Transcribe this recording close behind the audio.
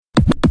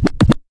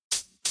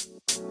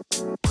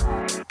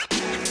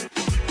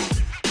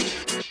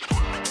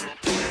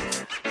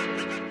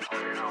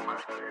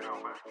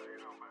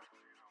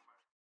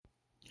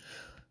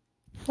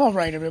All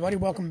right, everybody,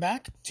 welcome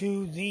back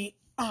to the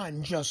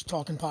I'm Just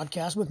Talking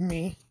podcast with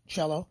me,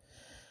 Cello.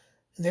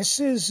 This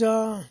is,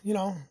 this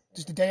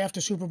is the day after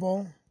Super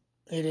Bowl.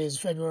 It is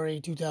February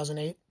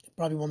 2008.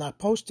 Probably will not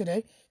post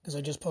today because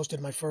I just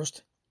posted my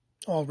first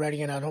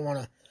already and I don't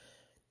want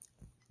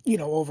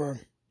to, over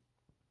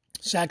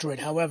saturate.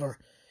 However,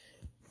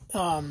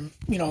 the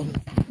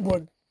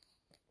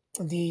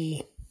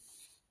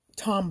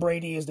Tom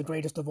Brady is the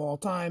greatest of all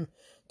time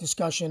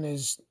discussion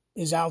is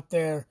out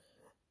there.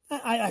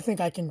 I think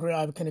I can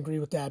agree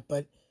with that,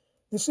 but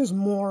this is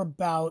more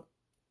about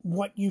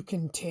what you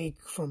can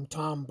take from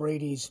Tom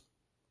Brady's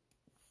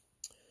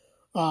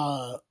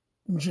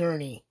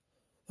journey.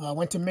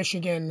 Went to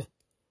Michigan,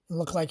 and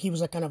looked like he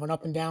was kind of an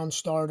up and down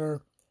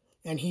starter,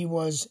 and he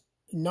was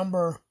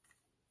number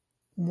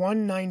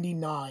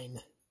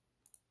 199.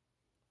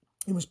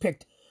 He was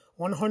picked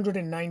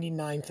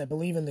 199th, I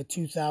believe, in the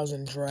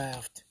 2000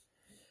 draft,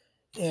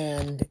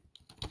 and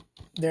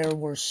there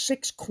were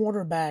 6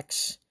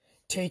 quarterbacks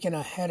taken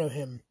ahead of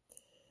him,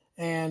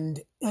 and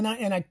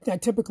I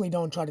typically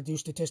don't try to do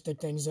statistic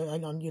things.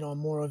 I'm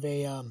more of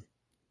a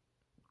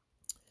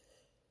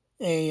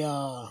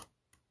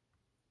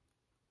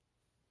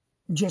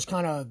just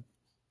kind of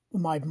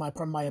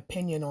my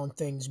opinion on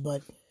things.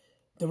 But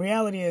the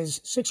reality is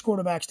 6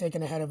 quarterbacks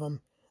taken ahead of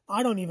him.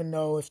 I don't even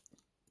know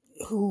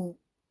who.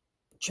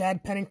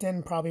 Chad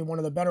Pennington, probably one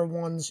of the better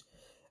ones.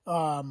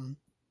 Played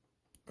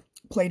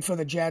for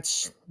the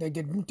Jets. They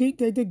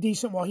did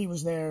decent while he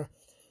was there.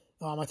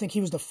 I think he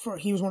was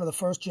one of the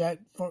first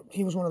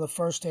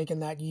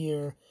taken that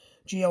year.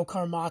 Gio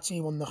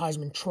Carmazzi won the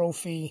Heisman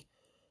Trophy.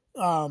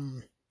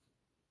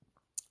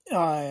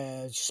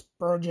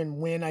 Spurgeon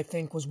Wynn, I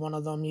think, was one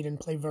of them. He didn't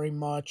play very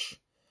much.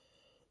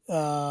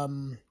 There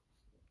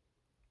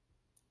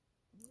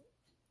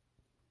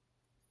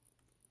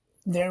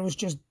was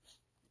just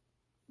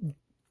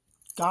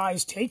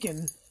guys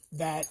taken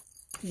that,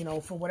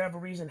 for whatever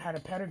reason had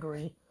a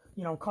pedigree.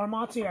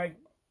 Carmazzi,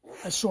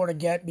 I sort of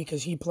get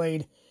because he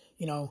played.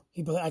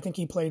 I think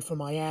he played for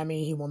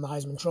Miami. He won the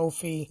Heisman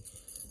Trophy,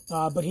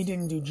 but he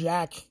didn't do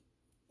jack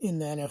in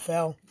the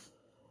NFL.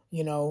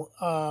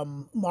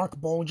 Mark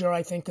Bolger,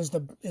 I think,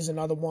 is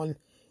another one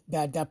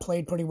that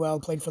played pretty well.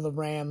 Played for the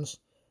Rams.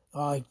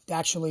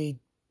 Actually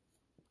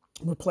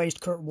replaced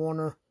Kurt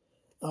Warner.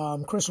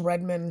 Chris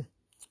Redman,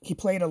 he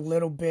played a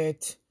little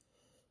bit.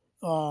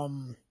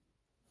 I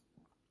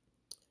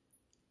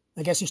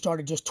guess he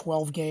started just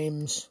 12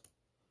 games.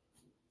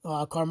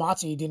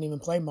 Carmazzi didn't even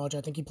play much. I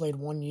think he played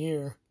 1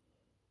 year.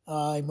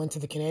 He went to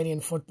the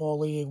Canadian Football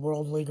League,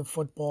 World League of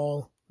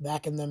Football,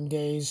 back in them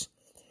days.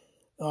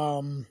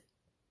 T.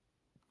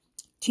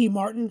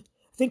 Martin,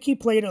 I think he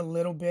played a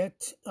little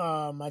bit.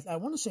 I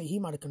want to say he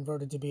might have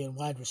converted to be a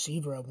wide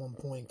receiver at one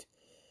point.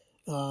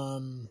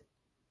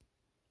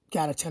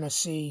 Got to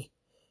Tennessee.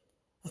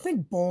 I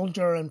think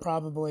Bolger and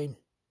probably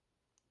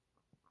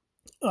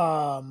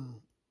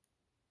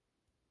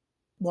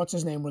what's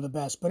his name were the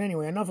best. But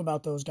anyway, enough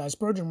about those guys.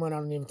 Spurgeon Wynn, I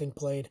don't even think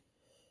played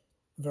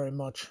very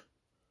much.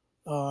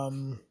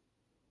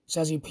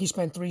 Says he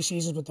spent 3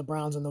 seasons with the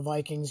Browns and the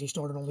Vikings. He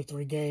started only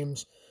 3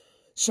 games.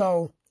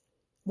 So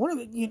one of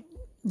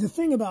the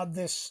thing about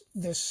this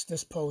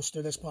post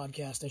or this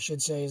podcast, I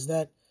should say, is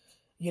that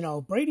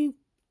Brady,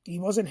 he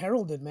wasn't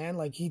heralded, man.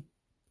 Like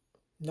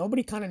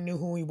nobody kind of knew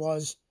who he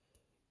was.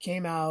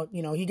 Came out,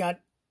 he got,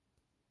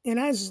 and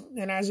as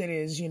it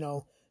is,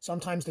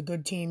 sometimes the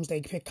good teams,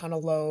 they pick kind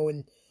of low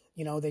and,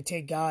 they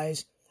take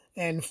guys.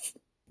 And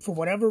for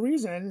whatever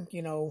reason,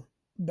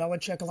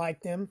 Belichick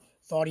liked him,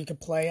 thought he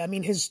could play. I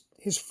mean, his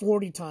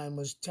 40 time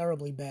was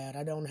terribly bad.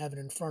 I don't have it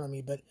in front of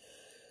me. But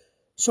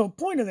so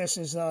point of this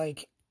is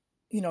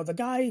the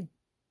guy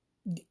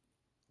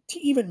to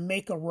even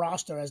make a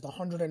roster as the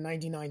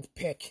 199th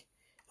pick.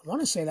 I want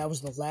to say that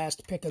was the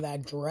last pick of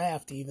that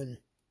draft even.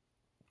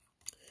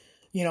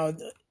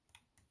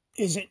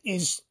 Is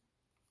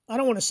I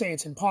don't want to say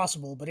it's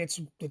impossible, but it's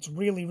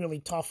really, really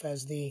tough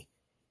as a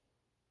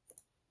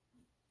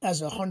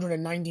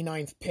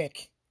 199th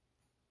pick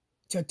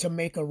to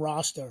make a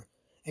roster.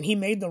 And he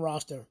made the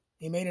roster.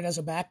 He made it as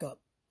a backup.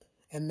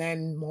 And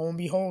then lo and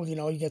behold, he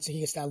gets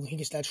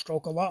that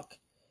stroke of luck.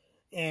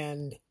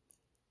 And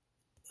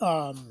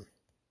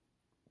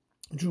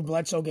Drew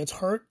Bledsoe gets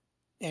hurt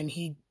and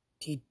he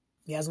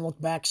hasn't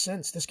looked back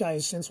since. This guy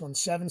has since won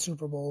 7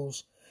 Super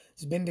Bowls.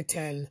 He's been to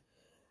 10.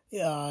 He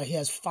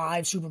has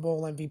 5 Super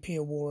Bowl MVP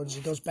awards.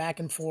 He goes back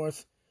and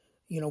forth,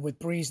 with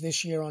Breeze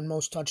this year on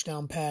most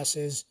touchdown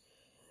passes.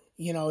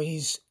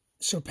 He's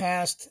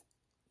surpassed,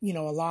 a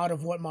lot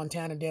of what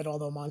Montana did,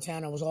 although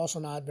Montana was also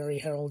not very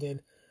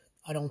heralded.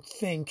 I don't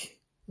think.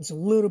 It's a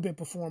little bit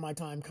before my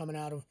time coming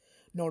out of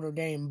Notre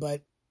Dame,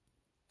 but,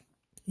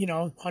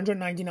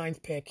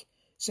 199th pick,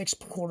 6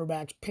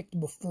 quarterbacks picked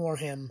before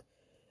him.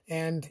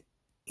 And,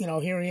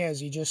 here he is.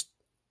 He just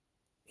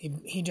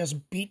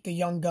beat the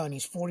young gun.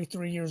 He's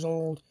 43 years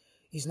old.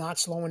 He's not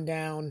slowing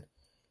down.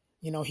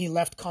 He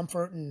left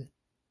comfort, and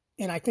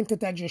I think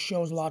that just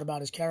shows a lot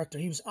about his character.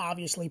 He was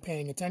obviously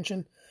paying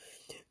attention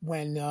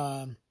when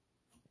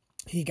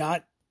he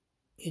got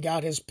he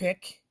got his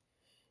pick.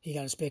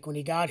 When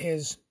he got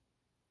his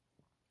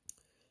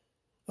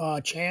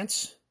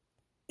chance,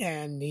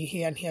 and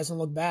he hasn't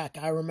looked back.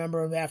 I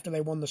remember after they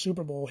won the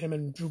Super Bowl, him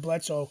and Drew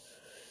Bledsoe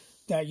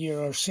that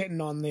year are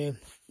sitting on the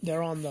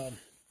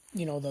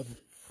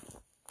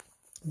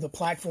the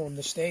platform,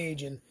 the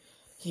stage, and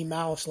he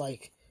mouths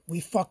like,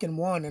 "We fucking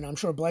won," and I'm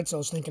sure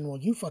Bledsoe's thinking, "Well,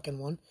 you fucking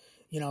won."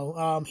 He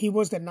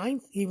was the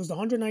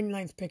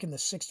 199th pick in the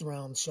 6th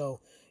round,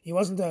 so he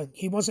wasn't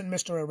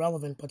Mr.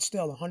 Irrelevant, but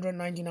still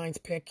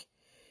 199th pick.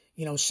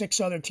 6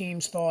 other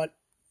teams thought,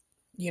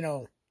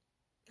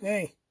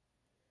 hey,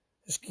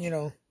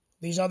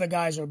 these other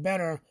guys are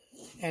better,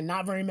 and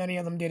not very many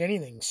of them did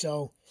anything.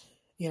 So,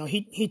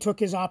 he took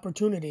his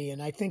opportunity,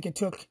 and I think it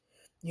took,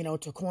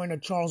 to coin a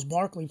Charles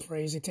Barkley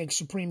phrase, it takes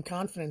supreme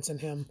confidence in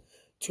him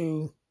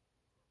to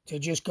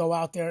just go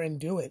out there and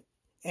do it.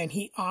 And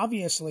he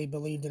obviously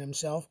believed in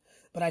himself,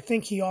 but I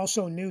think he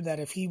also knew that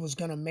if he was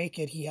going to make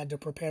it, he had to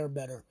prepare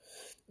better.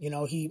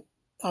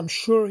 I'm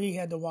sure he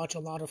had to watch a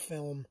lot of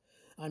film.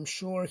 I'm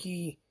sure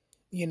he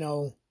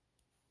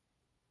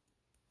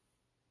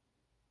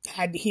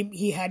had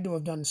to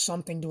have done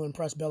something to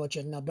impress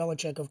Belichick. Now,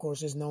 Belichick, of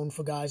course, is known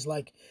for guys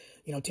like,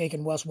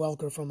 taking Wes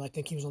Welker from, I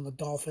think he was on the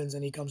Dolphins,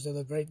 and he comes to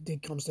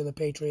the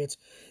Patriots,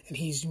 and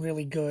he's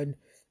really good.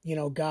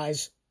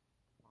 Guys,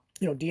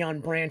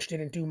 Deion Branch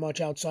didn't do much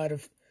outside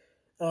of,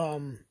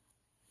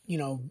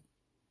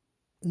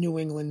 New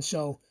England.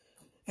 So,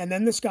 and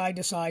then this guy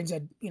decides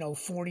at,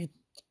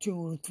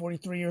 42,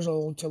 43 years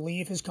old to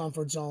leave his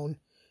comfort zone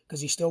because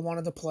he still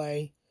wanted to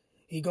play.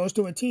 He goes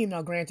to a team.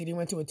 Now, granted, he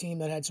went to a team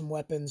that had some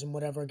weapons and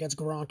whatever, gets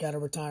Gronk out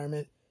of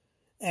retirement,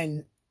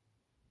 and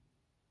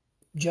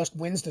just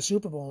wins the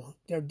Super Bowl.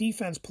 Their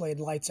defense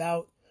played lights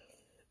out,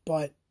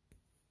 but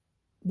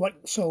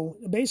so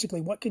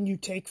basically, what can you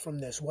take from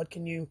this?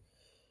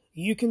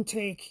 You can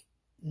take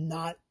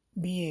not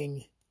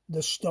being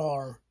the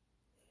star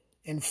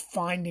and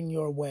finding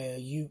your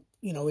way.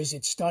 Is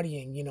it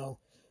studying?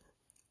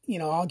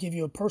 I'll give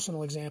you a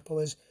personal example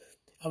is,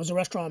 I was a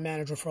restaurant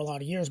manager for a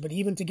lot of years, but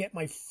even to get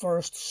my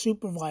first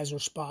supervisor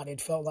spot,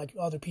 it felt like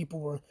other people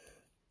were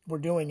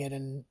doing it,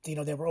 and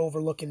they were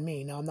overlooking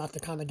me. Now, I'm not the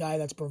kind of guy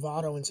that's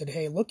bravado and said,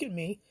 "Hey, look at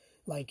me."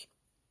 Like,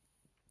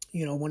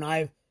 when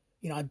I've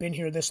been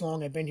here this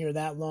long, I've been here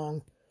that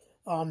long.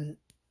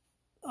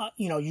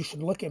 You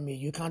should look at me.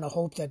 You kind of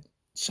hope that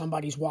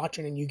somebody's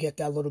watching and you get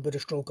that little bit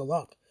of stroke of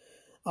luck.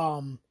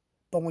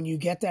 But when you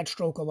get that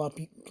stroke of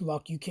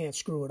luck, you can't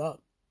screw it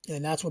up,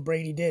 and that's what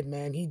Brady did.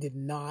 Man, he did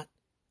not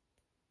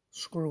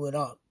screw it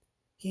up.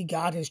 He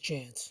got his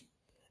chance.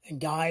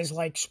 And guys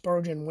like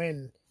Spurgeon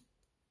win,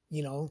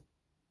 he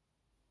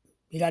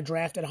got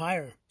drafted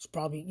higher. It's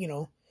probably,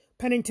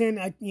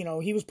 Pennington,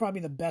 he was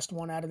probably the best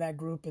one out of that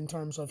group in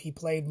terms of he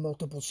played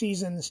multiple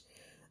seasons.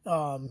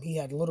 He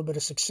had a little bit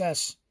of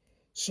success.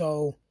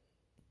 So,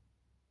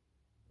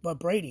 but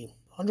Brady,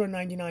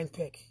 199th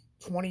pick,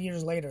 20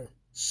 years later,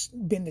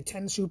 been to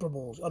 10 Super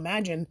Bowls.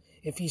 Imagine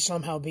if he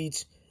somehow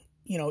beats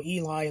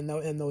Eli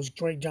and those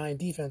great Giant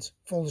defense.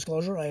 Full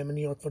disclosure, I am a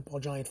New York Football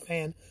Giant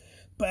fan,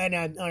 but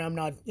I'm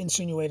not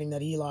insinuating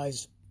that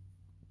Eli's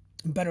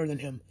better than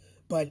him.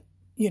 But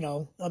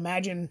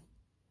imagine,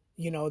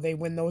 they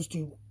win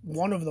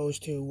one of those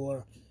two,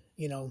 or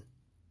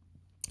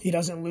he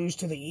doesn't lose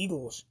to the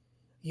Eagles.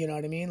 You know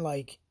what I mean?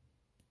 Like,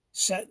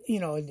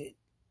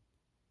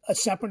 a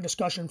separate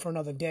discussion for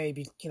another day.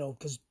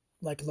 Because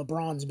like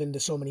LeBron's been to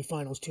so many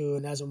finals too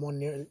and hasn't won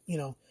near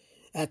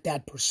at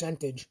that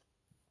percentage.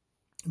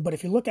 But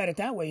if you look at it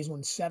that way, he's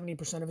won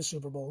 70% of his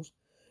Super Bowls.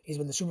 He's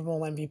been the Super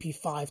Bowl MVP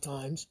 5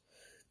 times.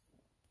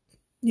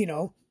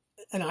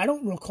 And I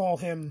don't recall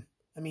him.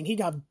 I mean, he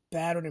got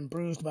battered and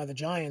bruised by the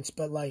Giants,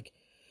 but like,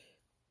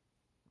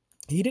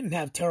 he didn't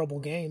have terrible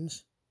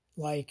games.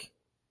 Like,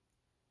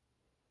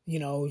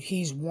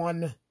 he's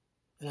won,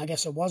 and I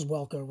guess it was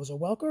Welker. Was it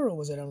Welker or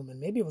was it Edelman?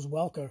 Maybe it was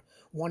Welker.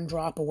 One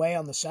drop away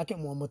on the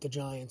second one with the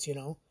Giants,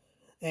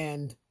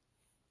 and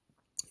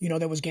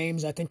there was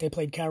games, I think they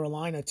played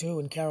Carolina too,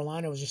 and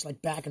Carolina was just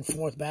like back and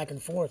forth.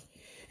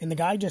 And the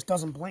guy just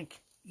doesn't blink.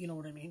 You know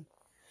what I mean?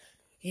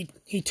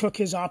 He took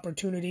his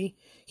opportunity.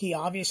 He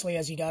obviously,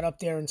 as he got up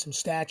there in some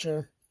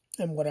stature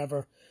and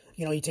whatever,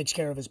 he takes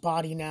care of his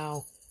body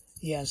now.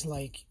 He has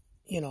I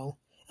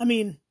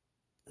mean,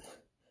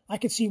 I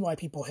could see why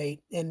people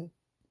hate, and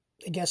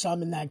I guess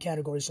I'm in that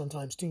category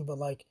sometimes too, but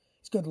like,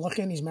 he's good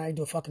looking. He's married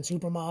to a fucking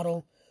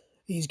supermodel.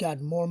 He's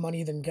got more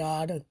money than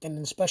God, and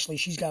especially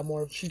she's got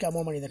more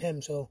money than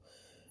him. So,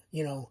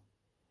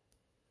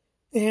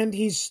 and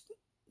he's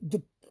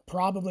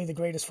probably the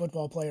greatest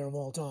football player of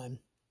all time,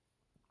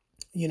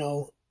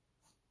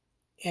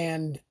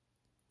 and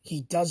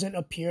he doesn't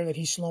appear that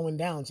he's slowing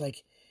down.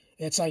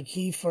 It's like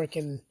he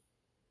freaking,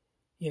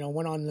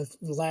 went on the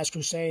Last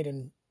Crusade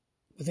and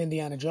with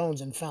Indiana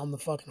Jones and found the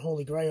fucking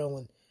Holy Grail,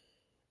 and,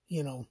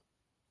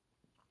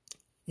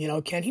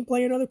 can he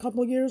play another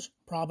couple of years?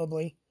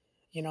 Probably.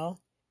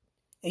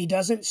 He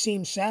doesn't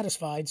seem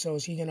satisfied, so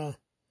is he going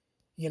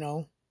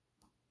to,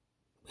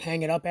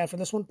 hang it up after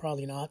this one?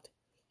 Probably not.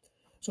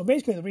 So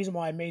basically the reason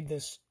why I made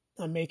this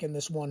I'm making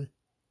this one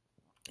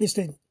is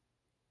to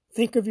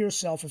think of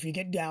yourself. If you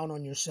get down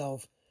on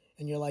yourself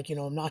and you're like,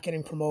 I'm not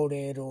getting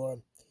promoted, or,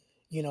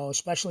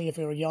 especially if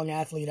you're a young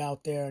athlete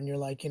out there and you're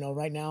like,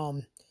 right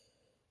now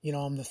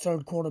I'm the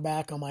third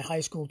quarterback on my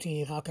high school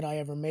team. How could I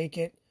ever make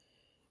it?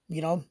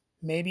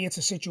 Maybe it's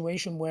a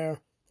situation where,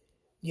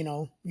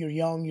 you're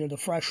young, you're the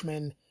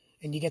freshman,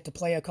 and you get to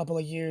play a couple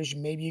of years.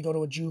 Maybe you go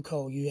to a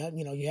JUCO.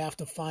 You have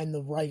to find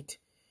the right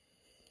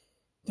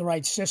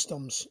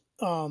systems.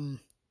 And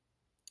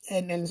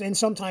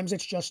sometimes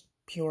it's just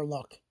pure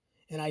luck.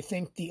 And I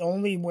think the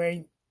only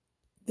thing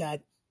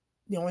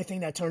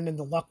that turned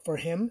into luck for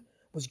him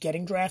was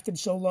getting drafted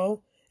so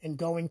low and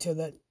going to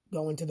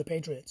the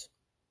Patriots.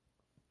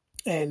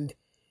 And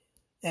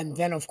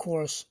then, of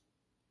course,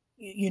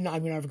 you're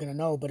never going to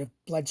know, but if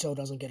Bledsoe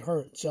doesn't get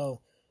hurt.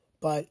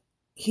 But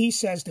he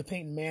says to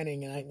Peyton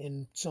Manning, and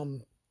in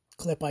some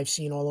clip I've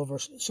seen all over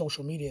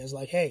social media, is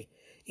like, hey,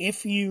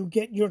 if you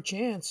get your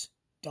chance,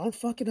 don't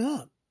fuck it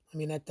up. I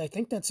mean, I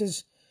think that's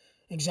his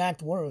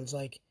exact words.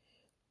 Like,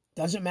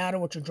 doesn't matter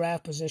what your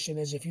draft position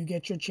is. If you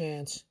get your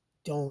chance,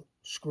 don't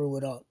screw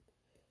it up.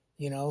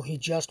 He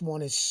just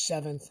won his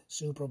 7th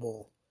Super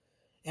Bowl.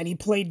 And he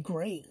played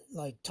great,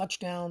 like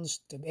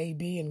touchdowns to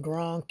AB and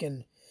Gronk.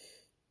 And,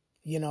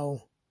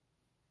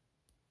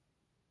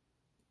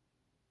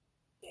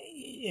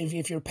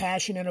 if you're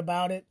passionate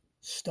about it,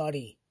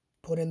 study,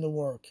 put in the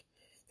work.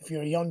 If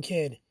you're a young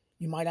kid,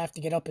 you might have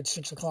to get up at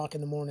 6 o'clock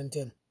in the morning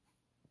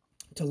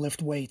to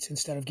lift weights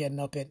instead of getting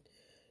up at,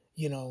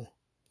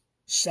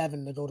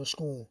 7 to go to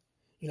school.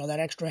 That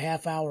extra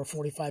half hour,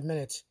 45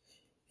 minutes,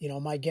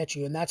 might get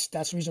you. And that's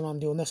the reason why I'm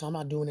doing this. I'm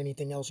not doing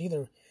anything else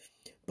either.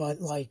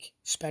 But like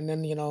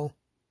spending,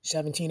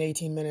 17,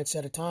 18 minutes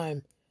at a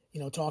time,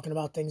 talking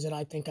about things that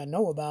I think I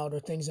know about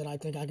or things that I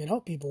think I can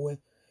help people with,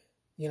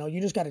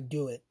 you just got to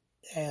do it.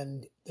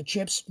 And the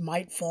chips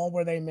might fall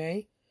where they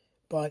may,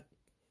 but,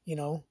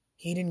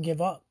 he didn't give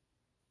up.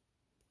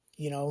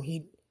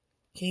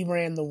 He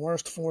ran the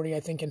worst 40, I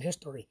think, in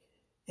history.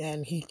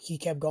 And he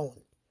kept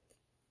going.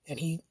 And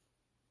he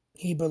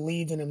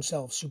believed in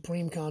himself,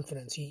 supreme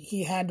confidence.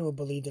 He had to have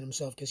believed in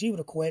himself because he would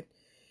have quit.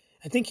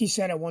 I think he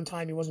said at one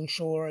time he wasn't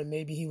sure and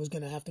maybe he was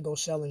going to have to go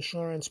sell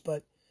insurance,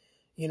 but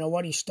you know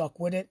what? He stuck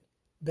with it.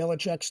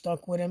 Belichick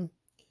stuck with him.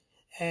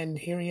 And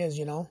here he is,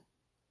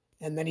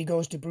 And then he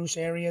goes to Bruce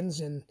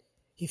Arians and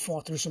he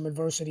fought through some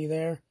adversity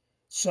there.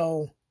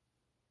 So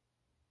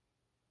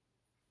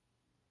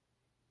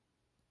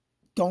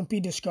don't be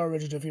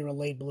discouraged if you're a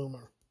late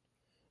bloomer.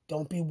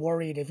 Don't be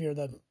worried if you're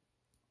the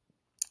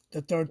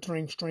third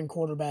string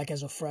quarterback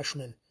as a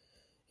freshman.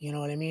 You know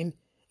what I mean?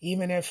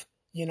 Even if,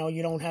 you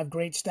don't have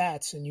great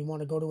stats and you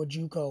want to go to a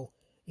JUCO,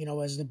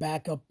 as the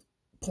backup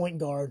point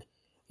guard,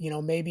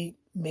 maybe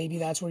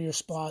that's where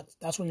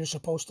that's where you're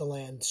supposed to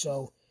land.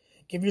 So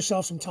give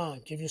yourself some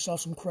time. Give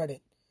yourself some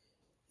credit.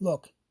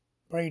 Look,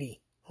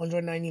 Brady,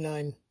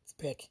 199th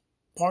pick.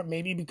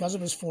 Maybe because of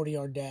his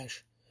 40-yard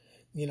dash.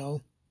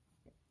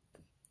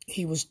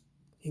 He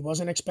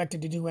wasn't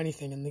expected to do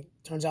anything, and it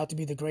turns out to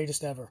be the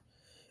greatest ever.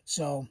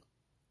 So,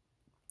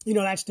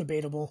 that's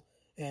debatable,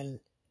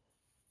 and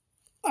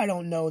I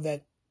don't know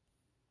that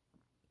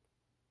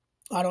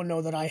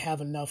I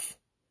have enough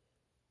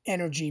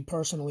energy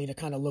personally to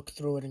kind of look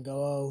through it and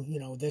go, oh,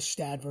 this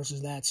stat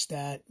versus that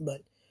stat.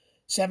 But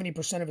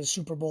 70% of his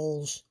Super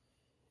Bowls,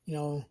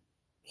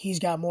 he's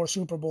got more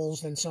Super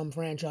Bowls than some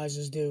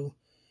franchises do.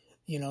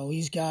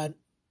 He's got,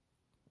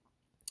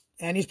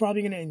 and he's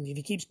probably going to, if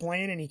he keeps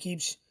playing and he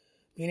keeps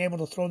being able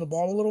to throw the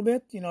ball a little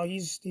bit,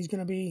 he's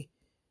going to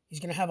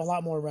have a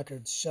lot more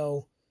records.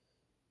 So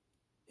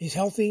he's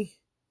healthy.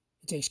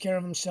 He takes care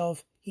of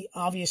himself. He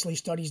obviously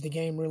studies the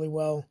game really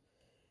well.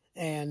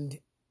 And,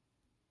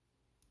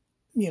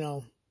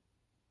 you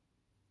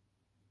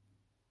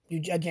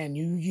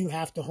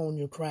have to hone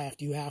your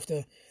craft. You have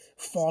to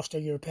foster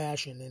your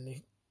passion. And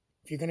if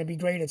you're going to be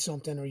great at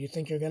something or you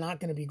think you're not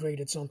going to be great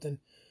at something,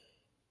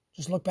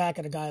 just look back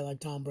at a guy like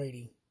Tom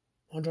Brady,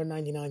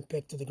 199th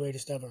pick to the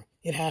greatest ever.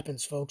 It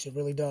happens, folks. It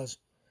really does.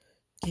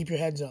 Keep your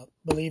heads up.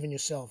 Believe in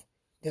yourself.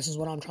 This is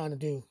what I'm trying to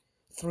do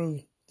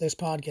through this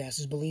podcast,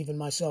 is believe in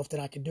myself that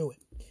I can do it.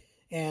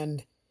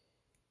 And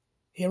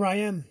here I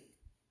am.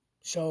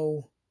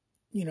 So,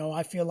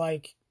 I feel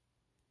like,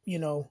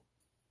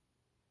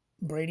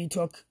 Brady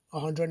took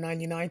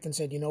 199th and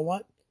said, you know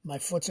what? My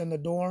foot's in the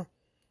door.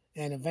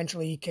 And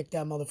eventually he kicked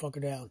that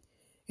motherfucker down.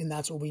 And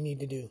that's what we need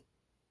to do.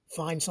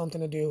 Find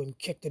something to do and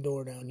kick the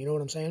door down. You know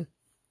what I'm saying?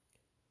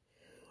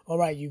 All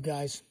right, you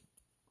guys.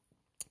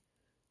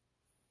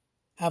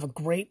 Have a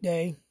great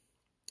day.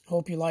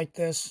 Hope you like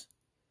this.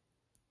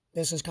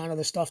 This is kind of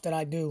the stuff that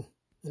I do.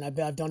 And I've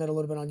done it a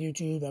little bit on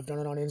YouTube. I've done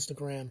it on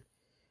Instagram.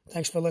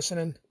 Thanks for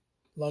listening.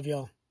 Love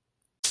y'all.